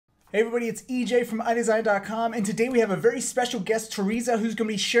Hey everybody, it's EJ from EYEDESYN.com, and today we have a very special guest, Therese, who's going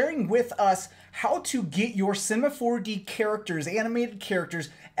to be sharing with us how to get your Cinema 4D characters, animated characters,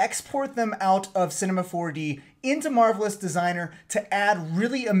 export them out of Cinema 4D into Marvelous Designer to add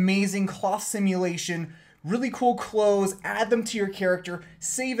really amazing cloth simulation, really cool clothes, add them to your character,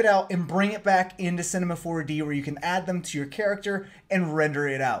 save it out, and bring it back into Cinema 4D where you can add them to your character and render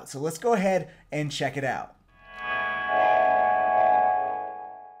it out. So let's go ahead and check it out.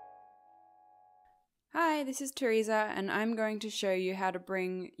 Hi, this is Teresa, and I'm going to show you how to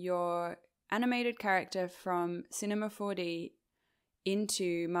bring your animated character from Cinema 4D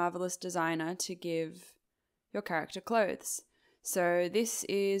into Marvelous Designer to give your character clothes. So this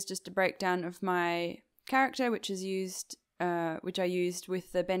is just a breakdown of my character, which I used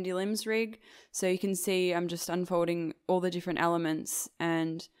with the Bendy Limbs rig. So you can see I'm just unfolding all the different elements,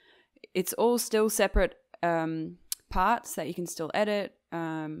 and it's all still separate parts that you can still edit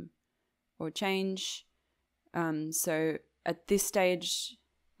or change. So at this stage,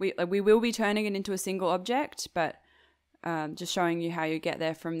 we will be turning it into a single object, but just showing you how you get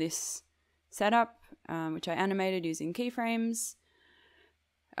there from this setup, which I animated using keyframes,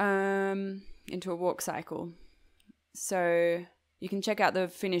 into a walk cycle. So you can check out the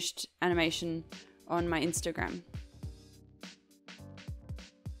finished animation on my Instagram.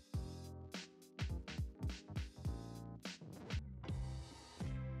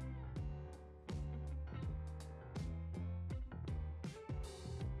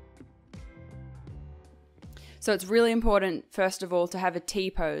 So it's really important, first of all, to have a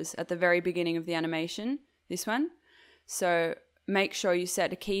T-pose at the very beginning of the animation, this one. So make sure you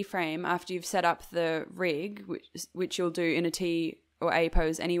set a keyframe after you've set up the rig, which you'll do in a T or A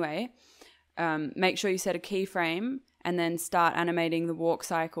pose anyway. Make sure you set a keyframe and then start animating the walk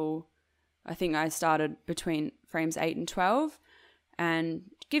cycle. I think I started between frames 8 and 12. And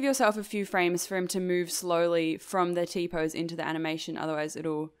give yourself a few frames for him to move slowly from the T-pose into the animation, otherwise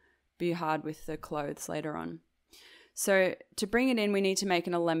it'll be hard with the clothes later on. So to bring it in, we need to make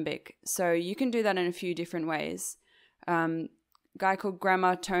an Alembic. So you can do that in a few different ways. Guy called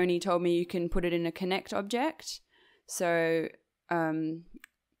Grammar Tony told me you can put it in a connect object. So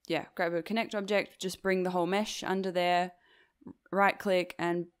yeah, grab a connect object, just bring the whole mesh under there, right click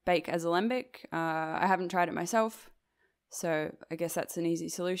and bake as Alembic. I haven't tried it myself, so I guess that's an easy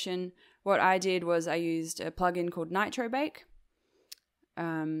solution. What I did was I used a plugin called Nitro Bake.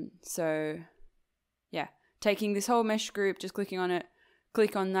 So yeah, taking this whole mesh group, just clicking on it,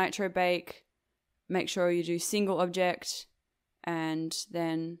 click on Nitro Bake, make sure you do single object, and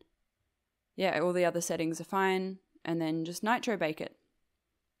then yeah, all the other settings are fine, and then just Nitro Bake it.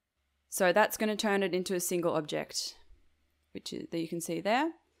 So that's going to turn it into a single object, which is, that you can see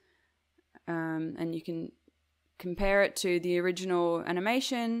there, and you can compare it to the original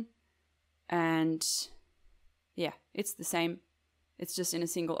animation, and yeah, it's the same. It's just in a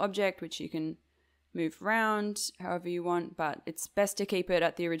single object, which you can move around however you want, but it's best to keep it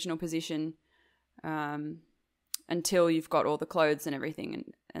at the original position until you've got all the clothes and everything,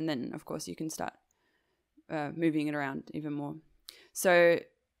 and then of course you can start moving it around even more. So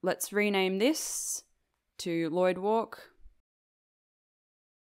let's rename this to Lloyd Walk.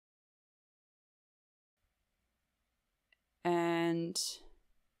 And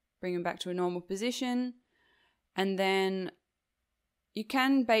bring him back to a normal position, and then you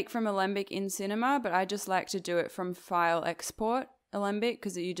can bake from Alembic in Cinema, but I just like to do it from File Export Alembic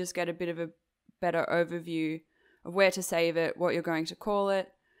because you just get a bit of a better overview of where to save it, what you're going to call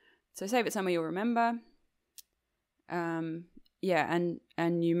it. So save it somewhere you'll remember. Yeah,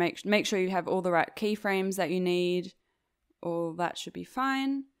 and you make sure you have all the right keyframes that you need. All that should be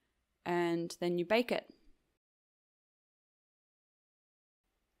fine. And then you bake it.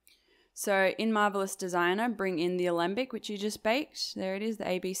 So in Marvelous Designer, bring in the Alembic, which you just baked. There it is, the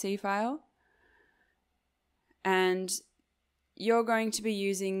ABC file. And you're going to be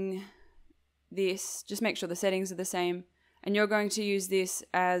using this, just make sure the settings are the same, and you're going to use this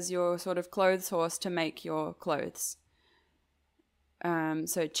as your sort of clothes horse to make your clothes.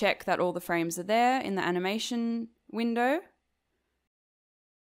 So check that all the frames are there in the animation window.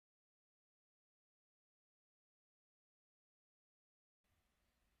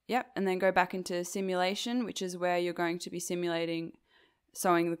 Yep, and then go back into simulation, which is where you're going to be simulating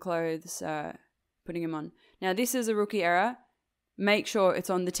sewing the clothes, putting them on. Now this is a rookie error. Make sure it's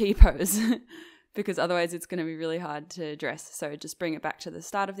on the T-pose because otherwise it's going to be really hard to dress. So just bring it back to the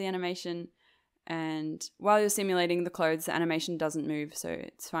start of the animation, and while you're simulating the clothes, the animation doesn't move, so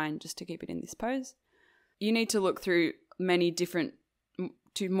it's fine just to keep it in this pose. You need to look through many different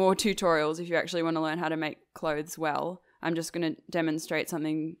more tutorials if you actually want to learn how to make clothes well. I'm just going to demonstrate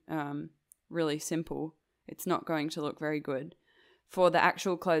something really simple. It's not going to look very good. For the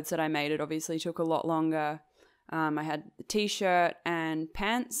actual clothes that I made, it obviously took a lot longer. I had the t-shirt and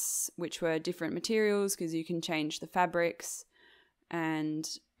pants, which were different materials because you can change the fabrics and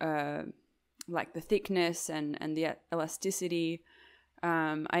like the thickness and the elasticity.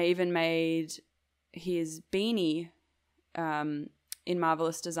 I even made his beanie in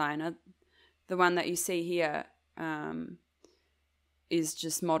Marvelous Designer. The one that you see here is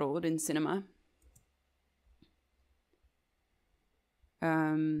just modeled in Cinema.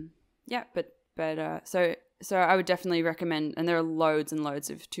 Yeah, but so I would definitely recommend, and there are loads and loads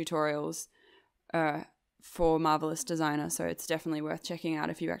of tutorials for Marvelous Designer, so it's definitely worth checking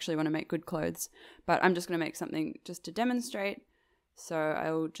out if you actually want to make good clothes. But I'm just going to make something just to demonstrate, so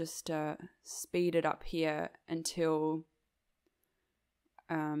I'll just speed it up here until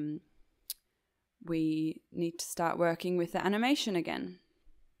we need to start working with the animation again.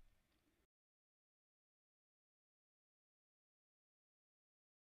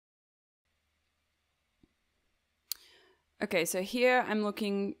 Okay, so here I'm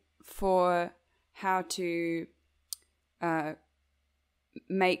looking for how to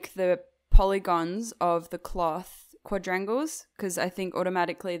make the polygons of the cloth quadrangles, because I think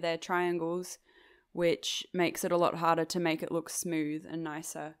automatically they're triangles, which makes it a lot harder to make it look smooth and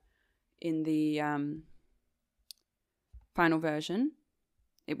nicer in the final version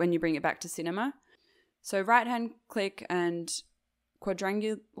when you bring it back to Cinema. So right hand click and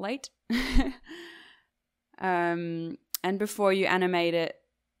quadrangulate. And before you animate it,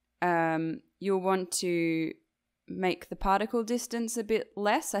 you'll want to make the particle distance a bit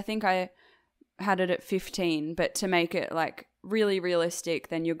less. I think I had it at 15, but to make it like really realistic,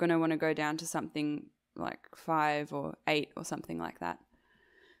 then you're going to want to go down to something like 5 or 8 or something like that.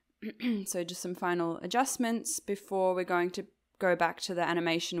 So just some final adjustments before we're going to go back to the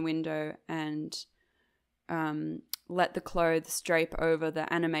animation window and let the clothes drape over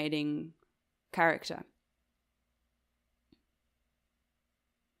the animating character.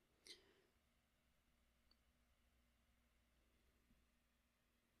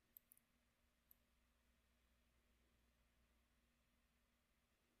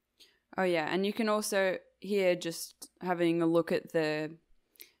 Oh yeah, and you can also here just having a look at the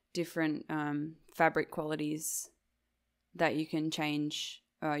different fabric qualities that you can change.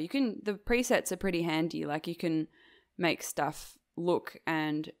 The presets are pretty handy. Like you can make stuff look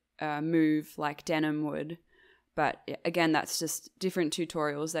and move like denim would. But again, that's just different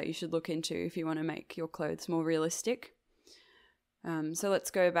tutorials that you should look into if you want to make your clothes more realistic. So let's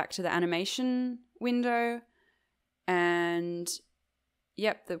go back to the animation window, and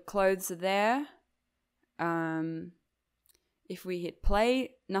yep, the clothes are there. If we hit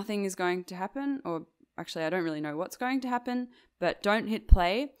play, nothing is going to happen, or actually I don't really know what's going to happen, but don't hit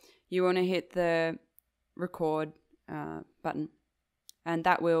play. You want to hit the record button, and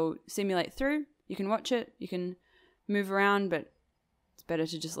that will simulate through. You can watch it, you can move around, but it's better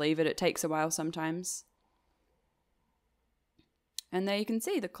to just leave it. It takes a while sometimes. And there you can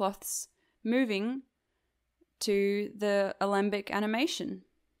see the cloths moving to the Alembic animation.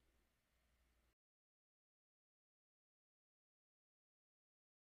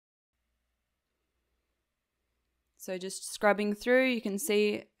 So just scrubbing through, you can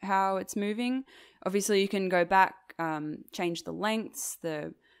see how it's moving. Obviously you can go back, change the lengths,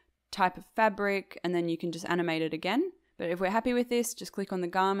 the type of fabric, and then you can just animate it again. But if we're happy with this, just click on the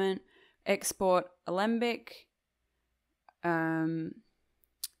garment, export Alembic,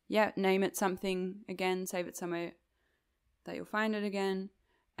 yeah, name it something again, save it somewhere that you'll find it again.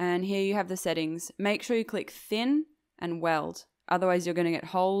 And here you have the settings. Make sure you click thin and weld. Otherwise you're going to get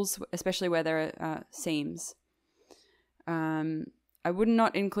holes, especially where there are seams. I would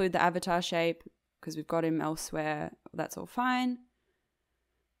not include the avatar shape because we've got him elsewhere. That's all fine.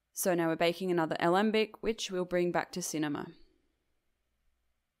 So now we're baking another Alembic, which we'll bring back to Cinema.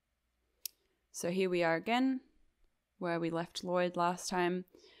 So here we are again, where we left Lloyd last time.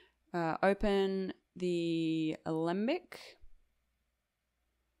 Open the Alembic.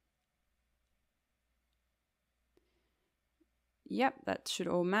 Yep, that should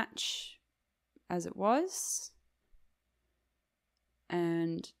all match as it was.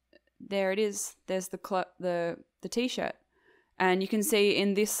 And there it is. There's the t-shirt. And you can see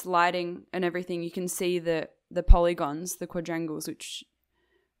in this lighting and everything, you can see the polygons, the quadrangles,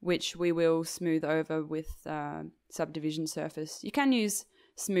 which we will smooth over with subdivision surface. You can use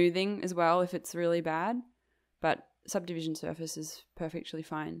smoothing as well if it's really bad, but subdivision surface is perfectly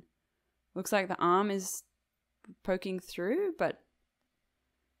fine. Looks like the arm is poking through, but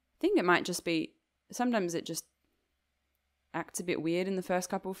I think it might just be, sometimes it just acts a bit weird in the first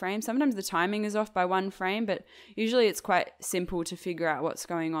couple frames. Sometimes the timing is off by 1 frame, but usually it's quite simple to figure out what's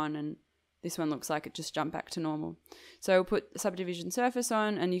going on, and this one looks like it just jumped back to normal. So we'll put the subdivision surface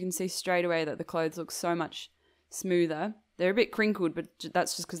on, and you can see straight away that the clothes look so much smoother. They're a bit crinkled, but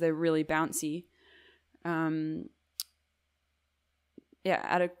that's just because they're really bouncy.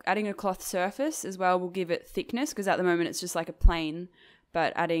 Yeah, adding a cloth surface as well will give it thickness, because at the moment it's just like a plain,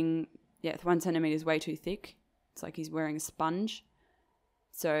 but adding, 1 centimeter is way too thick. It's like he's wearing a sponge.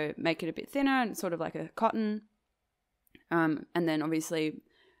 So make it a bit thinner and sort of like a cotton. And then obviously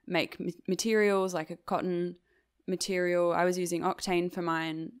make materials like a cotton material. I was using octane for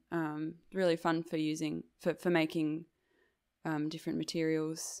mine. Really fun for using, for making different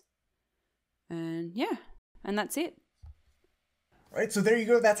materials. And yeah, and that's it. Right, so there you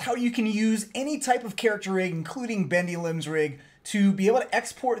go. That's how you can use any type of character rig, including Bendy Limbs rig, to be able to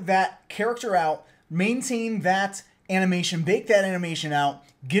export that character out, maintain that animation, bake that animation out,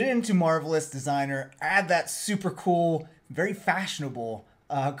 get it into Marvelous Designer, add that super cool, very fashionable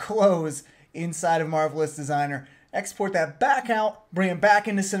clothes inside of Marvelous Designer, export that back out, bring it back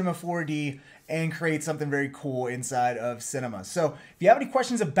into Cinema 4D, and create something very cool inside of Cinema. So if you have any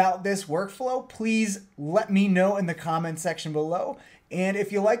questions about this workflow, please let me know in the comment section below. And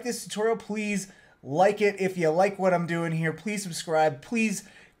if you like this tutorial, please like it. If you like what I'm doing here, please subscribe. Please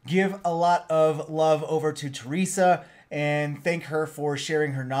give a lot of love over to Teresa and thank her for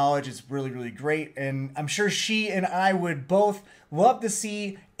sharing her knowledge. It's really, really great. And I'm sure she and I would both love to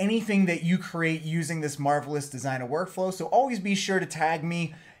see anything that you create using this Marvelous Designer workflow. So always be sure to tag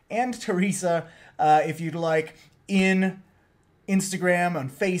me and Teresa, if you'd like, in Instagram, on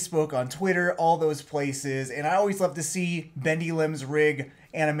Facebook, on Twitter, all those places. And I always love to see Bendy Limbs rig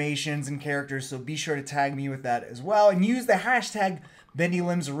animations and characters, so be sure to tag me with that as well. And use the hashtag Bendy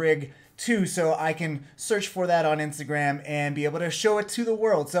Limbs rig too, so I can search for that on Instagram and be able to show it to the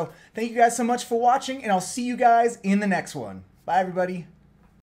world. So thank you guys so much for watching, and I'll see you guys in the next one. Bye, everybody.